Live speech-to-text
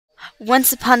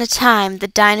Once upon a time, the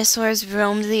dinosaurs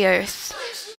roamed the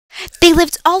earth. They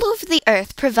lived all over the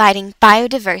earth, providing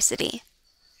biodiversity.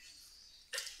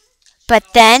 But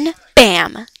then,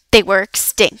 bam, they were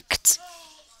extinct.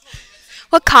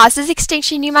 What causes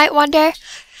extinction, you might wonder?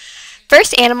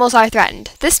 First, animals are threatened.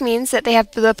 This means that they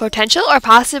have the potential or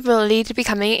possibility to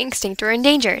becoming extinct or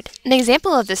endangered. An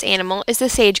example of this animal is the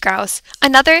sage grouse.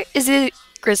 Another is the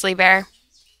grizzly bear.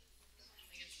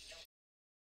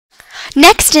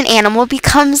 Next, an animal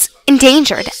becomes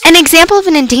endangered. An example of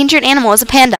an endangered animal is a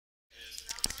panda.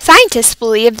 Scientists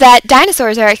believe that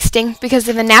dinosaurs are extinct because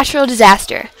of a natural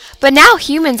disaster, but now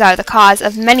humans are the cause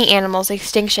of many animals'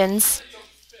 extinctions.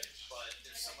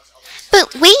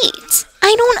 But wait,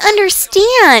 I don't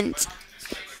understand.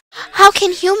 How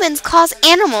can humans cause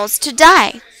animals to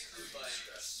die?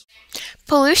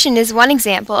 Pollution is one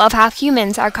example of how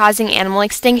humans are causing animal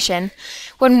extinction.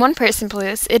 When one person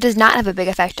pollutes, it does not have a big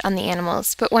effect on the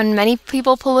animals, but when many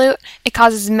people pollute, it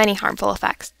causes many harmful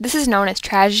effects. This is known as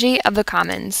tragedy of the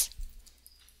commons.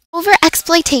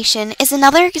 Overexploitation is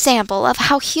another example of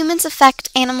how humans affect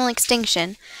animal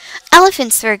extinction.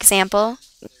 Elephants, for example,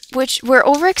 which were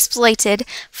overexploited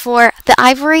for the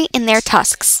ivory in their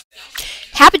tusks.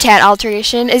 Habitat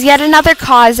alteration is yet another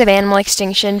cause of animal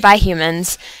extinction by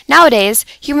humans. Nowadays,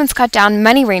 humans cut down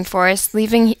many rainforests,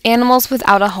 leaving animals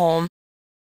without a home.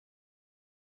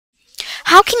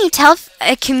 How can you tell if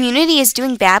a community is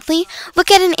doing badly?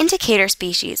 Look at an indicator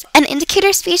species. An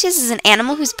indicator species is an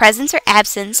animal whose presence or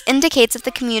absence indicates if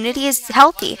the community is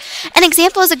healthy. An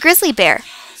example is a grizzly bear.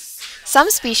 Some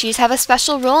species have a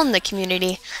special role in the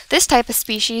community. This type of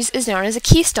species is known as a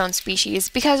keystone species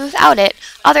because without it,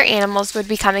 other animals would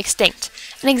become extinct.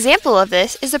 An example of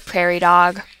this is a prairie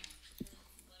dog.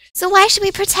 So why should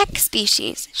we protect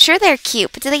species? Sure, they're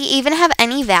cute, but do they even have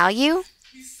any value?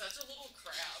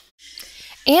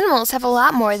 Animals have a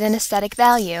lot more than aesthetic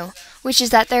value, which is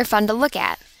that they're fun to look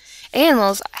at.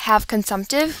 Animals have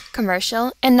consumptive,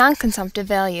 commercial, and non-consumptive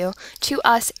value to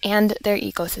us and their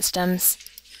ecosystems.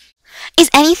 Is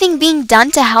anything being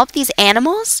done to help these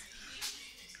animals?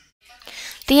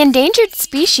 The Endangered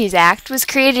Species Act was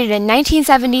created in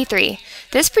 1973.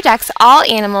 This protects all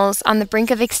animals on the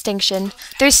brink of extinction.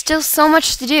 There's still so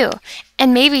much to do,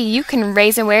 and maybe you can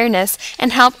raise awareness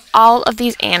and help all of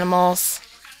these animals.